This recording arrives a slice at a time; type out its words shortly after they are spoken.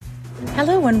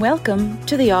Hello and welcome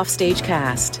to the Offstage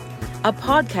Cast, a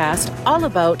podcast all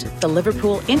about the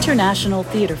Liverpool International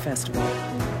Theatre Festival.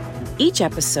 Each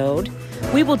episode,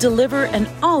 we will deliver an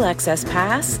all-access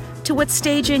pass to what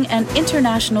staging an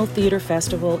international theatre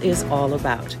festival is all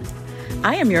about.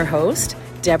 I am your host,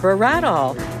 Deborah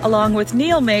Radall, along with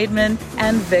Neil Maidman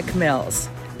and Vic Mills.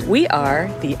 We are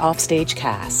the Offstage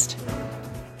Cast.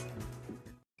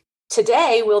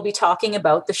 Today, we'll be talking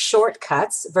about the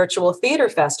Shortcuts Virtual Theatre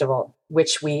Festival,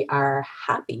 which we are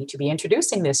happy to be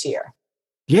introducing this year.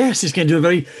 Yes, it's going to be a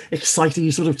very exciting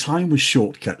sort of time with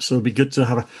Shortcuts, so it'll be good to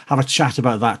have a chat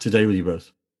about that today with you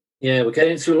both. Yeah, we're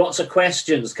getting through lots of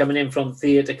questions coming in from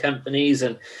theatre companies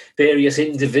and various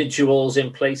individuals in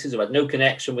places who had no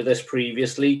connection with us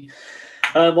previously,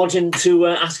 wanting to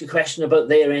ask a question about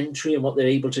their entry and what they're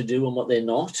able to do and what they're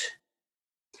not.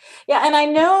 Yeah, and I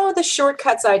know the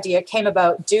Shortcuts idea came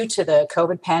about due to the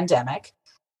COVID pandemic.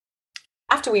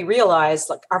 After we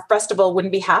realized our festival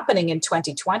wouldn't be happening in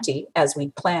 2020 as we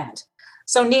planned.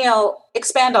 So Neil,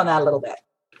 expand on that a little bit.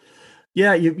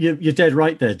 Yeah, you're dead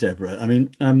right there, Deborah. I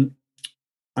mean, I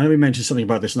know we mentioned something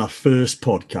about this in our first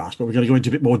podcast, but we're going to go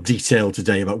into a bit more detail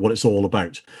today about what it's all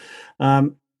about.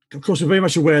 Of course, we're very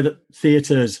much aware that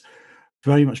theatres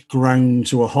very much ground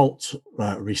to a halt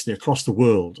recently across the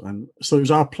world. And so it was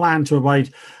our plan to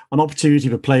provide an opportunity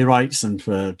for playwrights and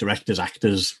for directors,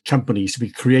 actors, companies to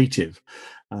be creative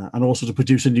and also to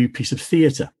produce a new piece of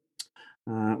theatre.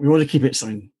 We want to keep it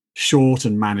something short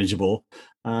and manageable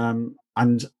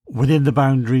and within the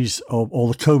boundaries of all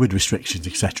the COVID restrictions,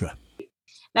 etc.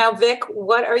 Now, Vic,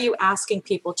 what are you asking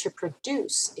people to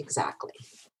produce exactly?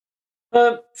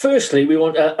 Firstly, we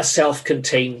want a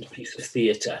self-contained piece of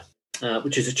theatre.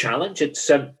 Which is a challenge.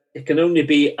 It can only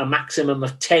be a maximum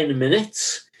of 10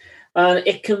 minutes.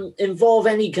 It can involve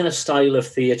any kind of style of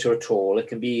theatre at all. It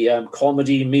can be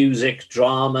comedy, music,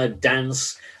 drama,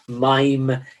 dance,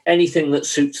 mime, anything that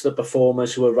suits the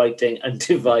performers who are writing and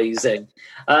devising.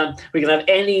 We can have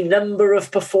any number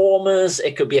of performers.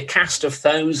 It could be a cast of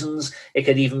thousands. It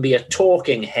could even be a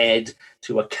talking head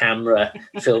to a camera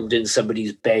filmed in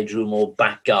somebody's bedroom or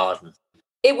back garden.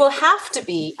 It will have to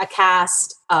be a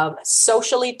cast of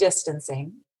socially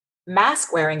distancing,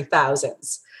 mask-wearing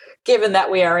thousands, given that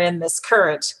we are in this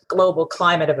current global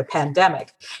climate of a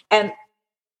pandemic. And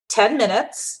 10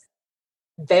 minutes,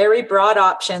 very broad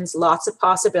options, lots of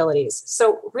possibilities.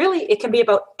 So really, it can be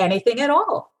about anything at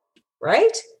all,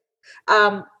 right?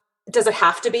 Does it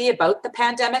have to be about the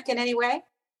pandemic in any way?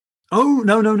 Oh,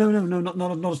 no, not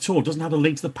at all. It doesn't have a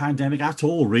link to the pandemic at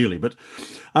all, really. But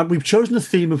we've chosen a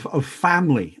theme of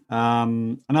family.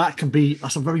 And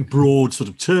that's a very broad sort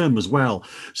of term as well.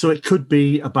 So it could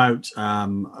be about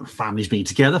families being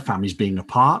together, families being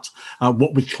apart,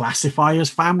 what we classify as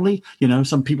family. You know,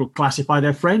 some people classify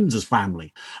their friends as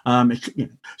family.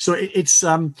 So it's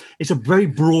a very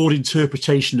broad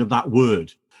interpretation of that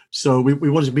word. So we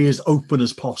want to be as open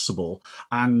as possible.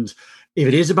 And if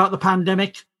it is about the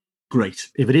pandemic, great.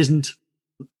 If it isn't,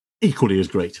 equally as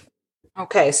great.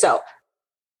 Okay, so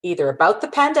either about the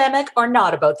pandemic or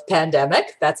not about the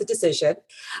pandemic. That's a decision.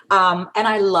 And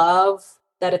I love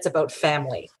that it's about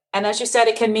family. And as you said,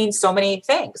 it can mean so many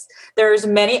things. There's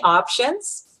many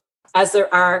options as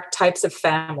there are types of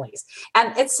families.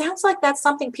 And it sounds like that's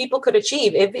something people could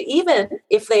achieve, even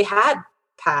if they had,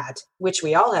 which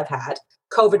we all have had,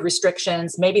 COVID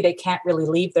restrictions. Maybe they can't really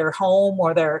leave their home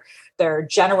or their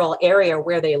general area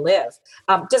where they live.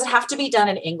 Does it have to be done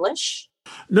in English?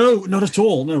 No, not at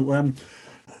all. No.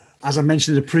 As I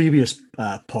mentioned in the previous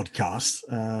podcast,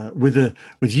 with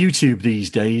YouTube these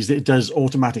days, it does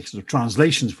automatic sort of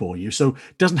translations for you. So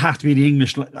it doesn't have to be the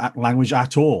English language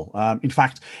at all. In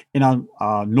fact, in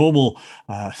our normal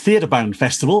Theatrebound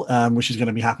festival, which is going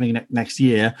to be happening next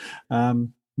year,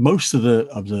 most of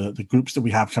the groups that we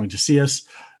have coming to see us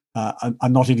are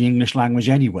not in the English language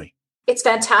anyway. It's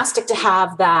fantastic to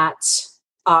have that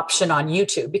option on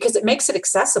YouTube because it makes it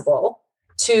accessible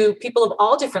to people of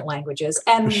all different languages.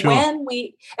 And sure. when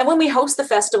we host the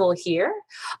festival here,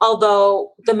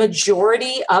 although the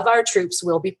majority of our troops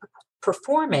will be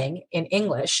performing in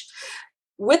English,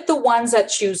 with the ones that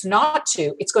choose not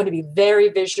to, it's going to be very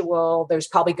visual. There's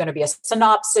probably going to be a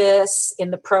synopsis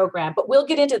in the program, but we'll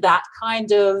get into that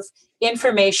kind of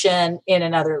information in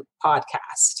another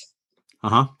podcast.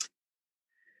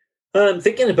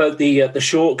 Thinking about the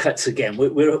shortcuts again,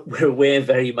 we're aware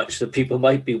very much that people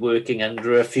might be working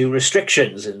under a few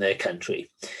restrictions in their country.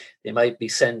 They might be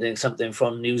sending something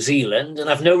from New Zealand and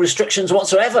have no restrictions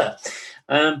whatsoever.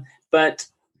 But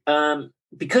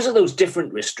because of those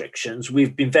different restrictions,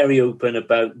 we've been very open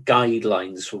about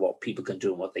guidelines for what people can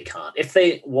do and what they can't. If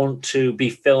they want to be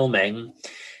filming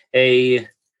a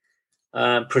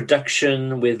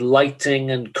production with lighting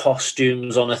and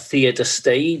costumes on a theatre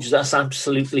stage, that's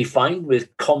absolutely fine.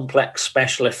 With complex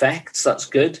special effects, that's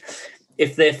good.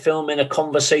 If they're filming a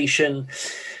conversation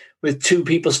with two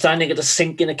people standing at a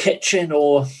sink in a kitchen,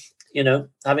 or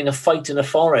having a fight in a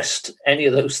forest, any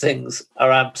of those things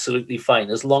are absolutely fine,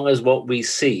 as long as what we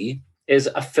see is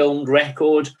a filmed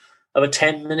record of a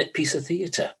 10-minute piece of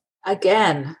theatre.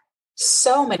 Again,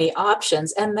 so many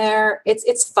options, and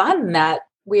it's fun that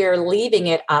we're leaving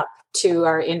it up to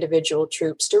our individual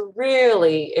troupes to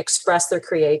really express their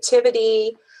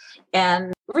creativity.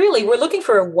 And really, we're looking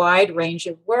for a wide range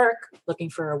of work, looking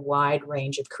for a wide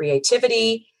range of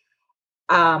creativity.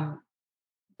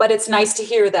 But it's nice to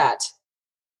hear that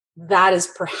is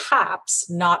perhaps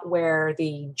not where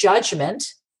the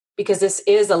judgment, because this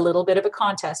is a little bit of a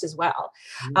contest as well,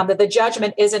 that the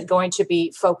judgment isn't going to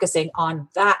be focusing on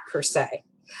that per se.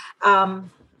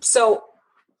 So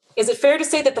is it fair to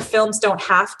say that the films don't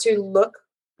have to look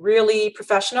really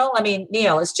professional? I mean,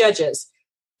 Neil, as judges,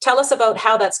 tell us about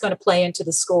how that's going to play into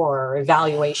the score or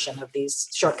evaluation of these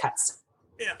shortcuts.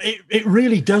 It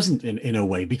really doesn't in a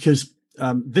way, because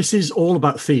this is all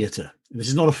about theatre. This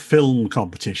is not a film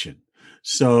competition.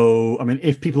 So, I mean,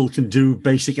 if people can do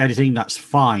basic editing, that's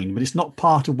fine, but it's not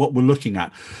part of what we're looking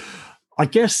at. I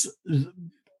guess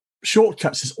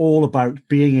Shortcuts is all about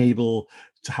being able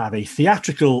to have a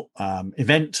theatrical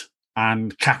event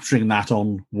and capturing that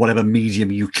on whatever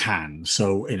medium you can.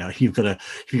 So, if you've got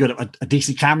a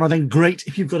decent camera, then great.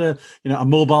 If you've got a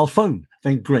mobile phone,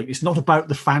 then great. It's not about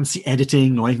the fancy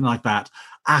editing or anything like that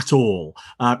at all.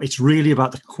 It's really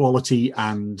about the quality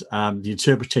and the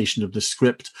interpretation of the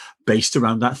script based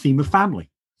around that theme of family.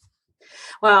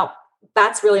 Well,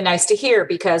 that's really nice to hear,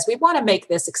 because we want to make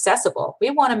this accessible.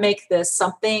 We want to make this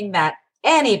something that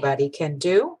anybody can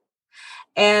do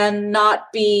and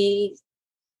not be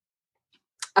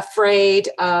afraid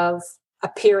of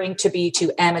appearing to be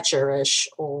too amateurish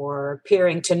or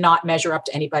appearing to not measure up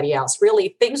to anybody else.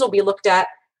 Really, things will be looked at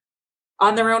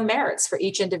on their own merits for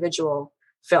each individual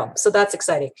film. So that's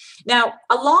exciting. Now,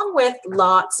 along with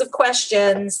lots of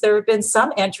questions, there have been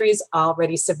some entries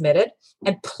already submitted,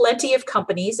 and plenty of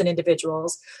companies and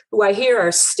individuals who I hear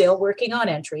are still working on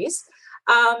entries.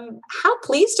 How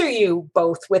pleased are you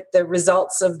both with the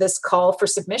results of this call for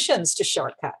submissions to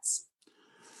Shortcuts?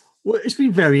 Well, it's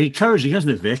been very encouraging,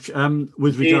 hasn't it, Vic?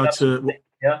 With regard to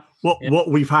what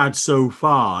we've had so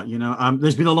far,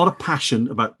 there's been a lot of passion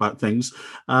about things,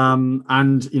 and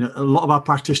a lot of our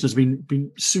practitioners have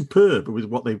been superb with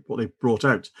what they've brought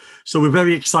out. So we're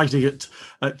very excited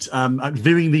at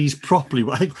viewing these properly.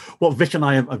 I think what Vic and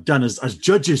I have done as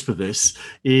judges for this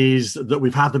is that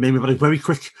we've had them in. We've had a very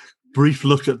quick, brief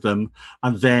look at them,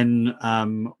 and then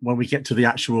when we get to the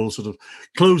actual sort of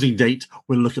closing date,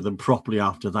 we'll look at them properly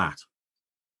after that.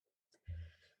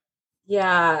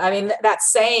 Yeah, I mean, that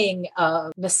saying,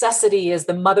 necessity is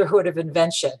the motherhood of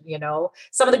invention.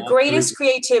 Some of the greatest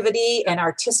creativity and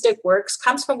artistic works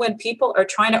comes from when people are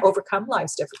trying to overcome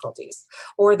life's difficulties,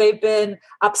 or they've been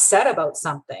upset about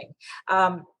something.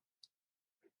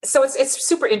 So it's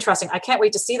super interesting. I can't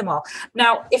wait to see them all.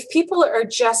 Now, if people are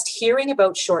just hearing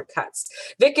about Shortcuts,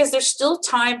 Vic, is there still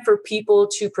time for people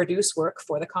to produce work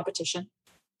for the competition?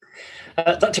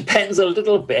 That depends a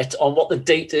little bit on what the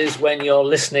date is when you're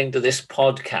listening to this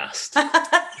podcast.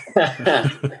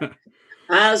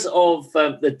 As of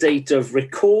the date of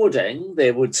recording,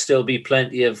 there would still be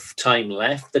plenty of time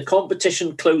left. The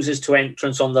competition closes to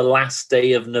entrance on the last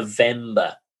day of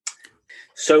November.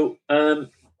 So,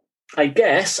 I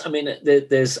guess,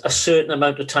 there's a certain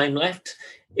amount of time left.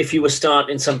 If you were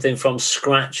starting something from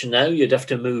scratch now, you'd have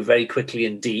to move very quickly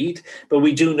indeed. But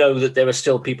we do know that there are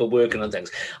still people working on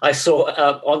things. I saw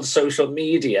on social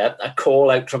media a call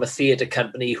out from a theatre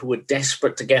company who were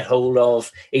desperate to get hold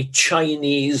of a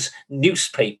Chinese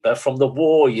newspaper from the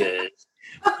war years.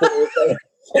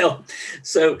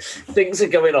 So things are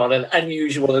going on, and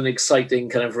unusual and exciting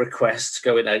kind of requests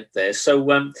going out there. So,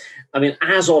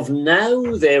 as of now,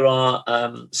 there are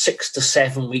 6 to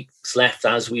 7 weeks left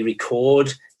as we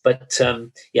record. But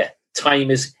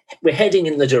we're heading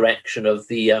in the direction of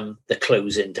the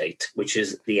closing date, which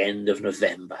is the end of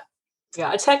November.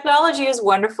 Yeah, technology is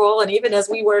wonderful, and even as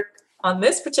we work on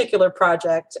this particular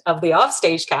project of the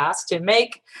Offstage Cast to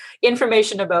make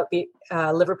information about the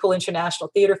Liverpool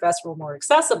International Theatre Festival more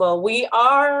accessible, we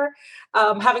are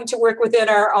having to work within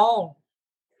our own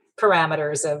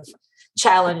parameters of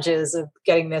challenges of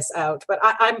getting this out. But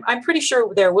I'm pretty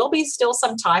sure there will be still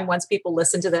some time once people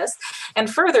listen to this. And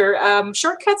further,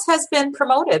 Shortcuts has been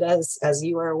promoted, as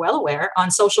you are well aware,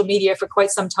 on social media for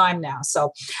quite some time now.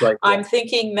 So right. I'm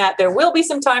thinking that there will be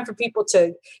some time for people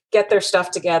to get their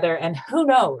stuff together. And who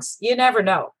knows? You never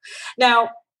know. Now,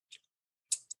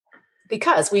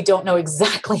 because we don't know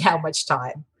exactly how much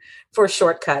time for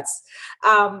Shortcuts,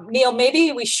 Neil,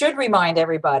 maybe we should remind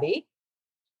everybody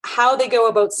how they go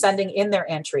about sending in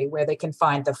their entry, where they can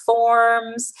find the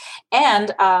forms,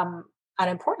 and an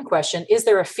important question, is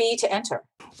there a fee to enter?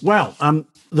 Well,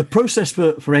 the process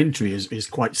for entry is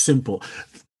quite simple.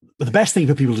 The best thing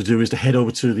for people to do is to head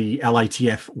over to the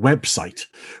LITF website,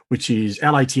 which is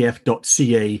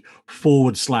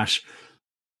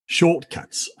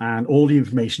litf.ca/shortcuts, and all the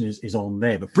information is on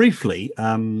there. But briefly,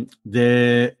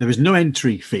 there is no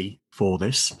entry fee for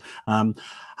this.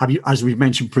 As we've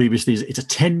mentioned previously, it's a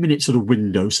 10-minute sort of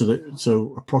window,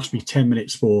 so approximately 10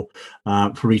 minutes for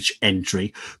each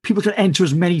entry. People can enter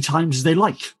as many times as they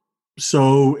like.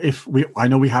 So I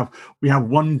know we have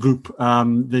one group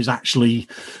there's actually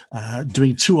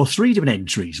doing 2 or 3 different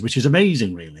entries, which is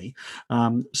amazing, really.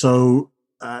 So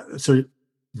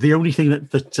the only thing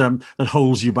that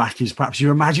holds you back is perhaps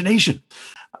your imagination.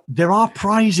 There are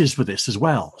prizes for this as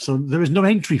well. So there is no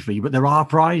entry fee, but there are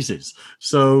prizes.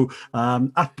 So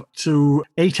up to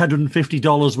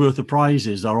 $850 worth of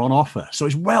prizes are on offer. So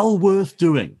it's well worth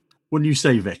doing, wouldn't you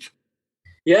say, Vic?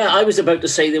 Yeah, I was about to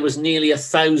say there was nearly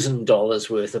 $1,000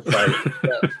 worth of prizes.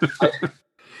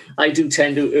 I do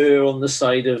tend to err on the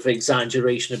side of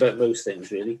exaggeration about most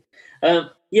things, really. I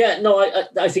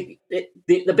think the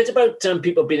bit about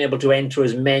people being able to enter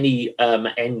as many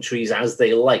entries as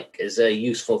they like is a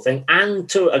useful thing, and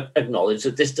to acknowledge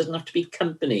that this doesn't have to be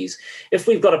companies. If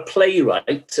we've got a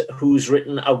playwright who's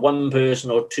written a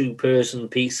 1-person or 2-person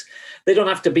piece, they don't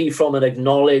have to be from an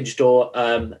acknowledged or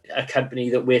a company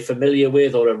that we're familiar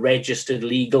with, or a registered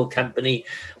legal company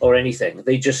or anything.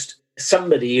 They just,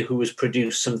 somebody who has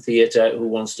produced some theatre who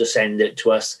wants to send it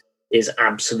to us is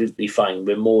absolutely fine.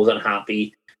 We're more than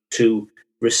happy to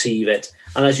receive it.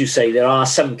 And as you say, there are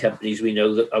some companies we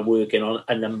know that are working on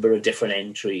a number of different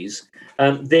entries.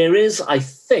 There is, I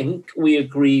think, we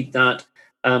agreed that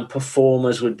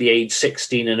performers would be age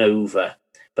 16 and over.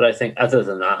 But I think other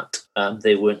than that,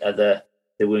 there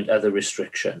weren't other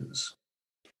restrictions.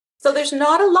 So there's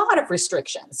not a lot of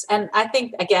restrictions. And I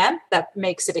think, again, that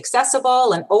makes it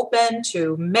accessible and open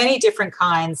to many different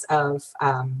kinds of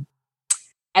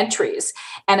entries.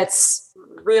 And it's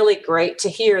really great to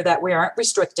hear that we aren't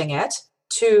restricting it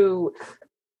to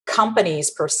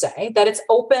companies per se, that it's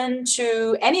open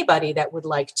to anybody that would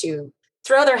like to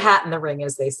throw their hat in the ring,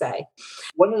 as they say.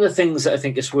 One of the things that I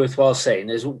think is worthwhile saying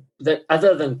is that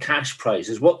other than cash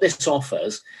prizes, what this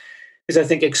offers is, I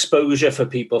think, exposure for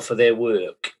people for their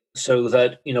work, so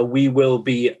that, we will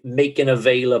be making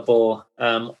available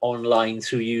online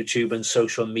through YouTube and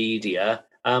social media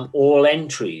all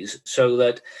entries, so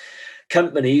that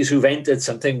companies who've entered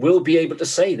something will be able to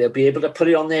say, they'll be able to put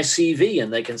it on their CV,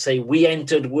 and they can say, we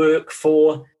entered work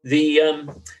for the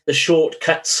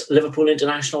Shortcuts Liverpool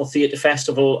International Theatre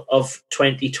Festival of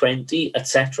 2020,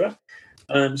 etc.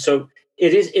 So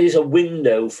it is a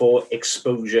window for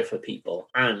exposure for people,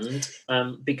 and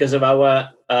because of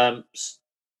our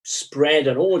spread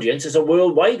and audience, it's a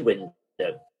worldwide window.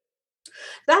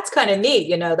 That's kind of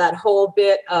neat, that whole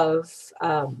bit of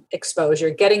exposure,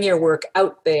 getting your work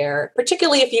out there,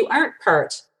 particularly if you aren't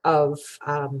part of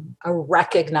a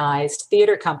recognized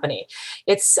theater company.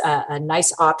 It's a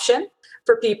nice option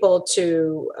for people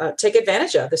to take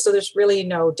advantage of. So there's really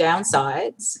no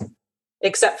downsides,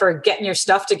 except for getting your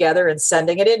stuff together and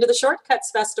sending it into the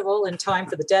Shortcuts Festival in time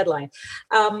for the deadline.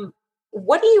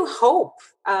 What do you hope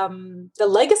the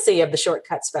legacy of the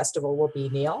Shortcuts Festival will be,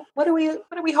 Neil? What are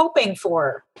we hoping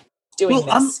for doing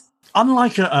this?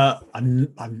 Unlike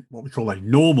what we call a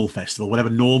normal festival, whatever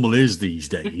normal is these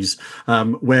days,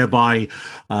 whereby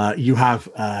you have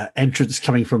entrants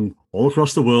coming from all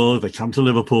across the world. They come to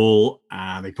Liverpool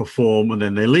and they perform and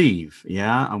then they leave.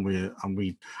 Yeah, and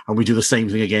we do the same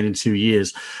thing again in 2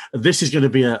 years. This is going to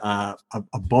be a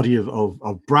body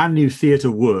of brand new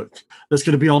theatre work that's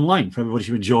going to be online for everybody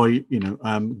to enjoy.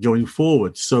 Going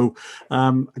forward. So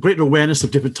a greater awareness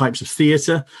of different types of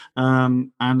theatre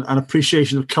and an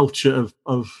appreciation of culture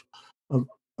of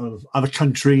other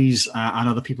countries and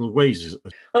other people's ways.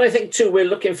 And I think, too, we're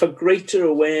looking for greater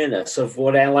awareness of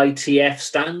what LITF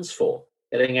stands for,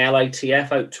 getting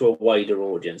LITF out to a wider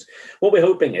audience. What we're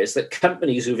hoping is that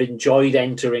companies who've enjoyed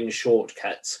entering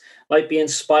Shortcuts might be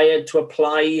inspired to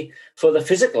apply for the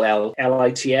physical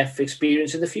LITF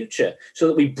experience in the future, so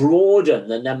that we broaden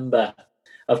the number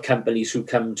of companies who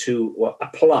come to or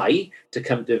apply to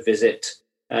come to visit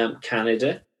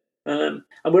Canada. And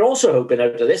we're also hoping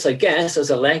out of this, I guess, as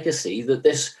a legacy, that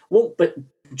this won't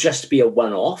just be a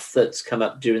one-off that's come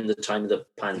up during the time of the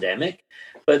pandemic,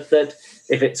 but that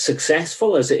if it's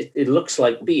successful, as it looks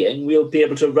like being, we'll be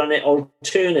able to run it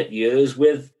alternate years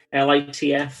with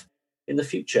LITF in the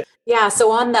future. Yeah,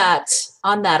 so on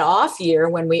that off year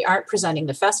when we aren't presenting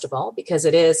the festival, because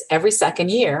it is every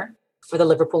second year for the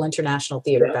Liverpool International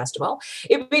Theatre Festival,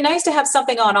 it would be nice to have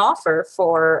something on offer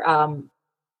for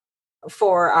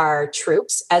our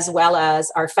troops as well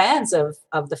as our fans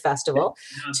of the festival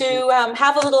to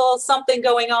have a little something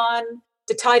going on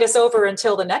to tide us over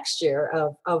until the next year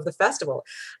of the festival.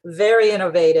 Very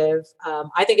innovative.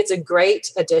 I think it's a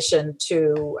great addition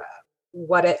to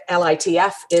what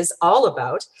LITF is all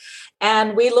about.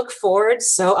 And I look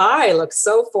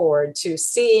so forward to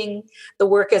seeing the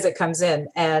work as it comes in.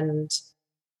 And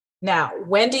now,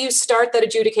 when do you start that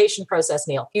adjudication process,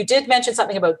 Neil? You did mention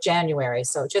something about January,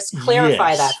 so just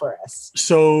clarify that for us.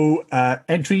 So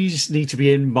entries need to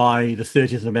be in by the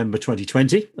 30th of November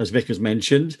 2020, as Vic has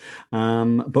mentioned,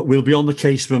 but we'll be on the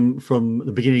case from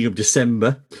the beginning of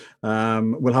December.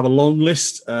 We'll have a long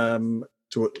list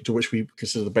to which we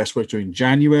consider the best work during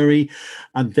January.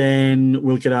 And then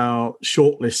we'll get our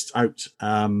shortlist out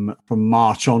from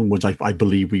March onwards, I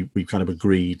believe we kind of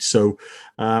agreed. So,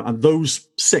 and those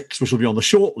 6, which will be on the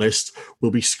shortlist,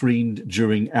 will be screened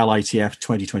during LITF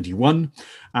 2021.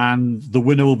 And the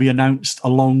winner will be announced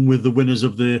along with the winners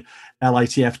of the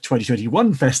LITF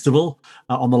 2021 festival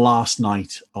on the last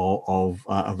night of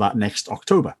that next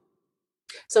October.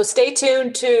 So stay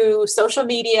tuned to social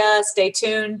media, stay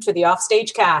tuned to the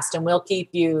Offstage Cast, and we'll keep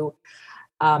you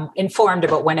informed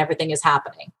about when everything is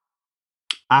happening.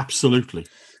 Absolutely.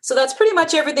 So that's pretty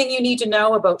much everything you need to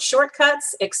know about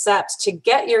Shortcuts, except to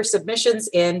get your submissions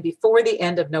in before the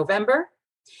end of November.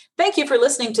 Thank you for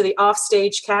listening to the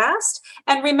Offstage Cast.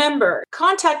 And remember,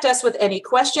 contact us with any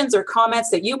questions or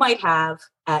comments that you might have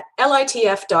at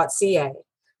litf.ca.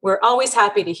 We're always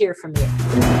happy to hear from you.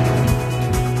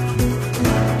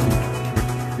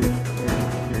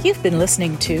 You've been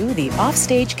listening to the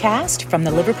Offstage Cast from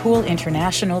the Liverpool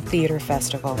International Theatre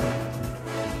Festival.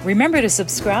 Remember to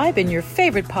subscribe in your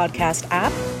favorite podcast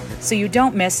app so you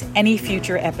don't miss any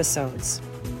future episodes.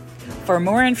 For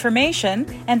more information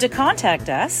and to contact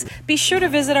us, be sure to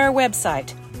visit our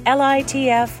website,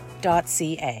 litf.ca.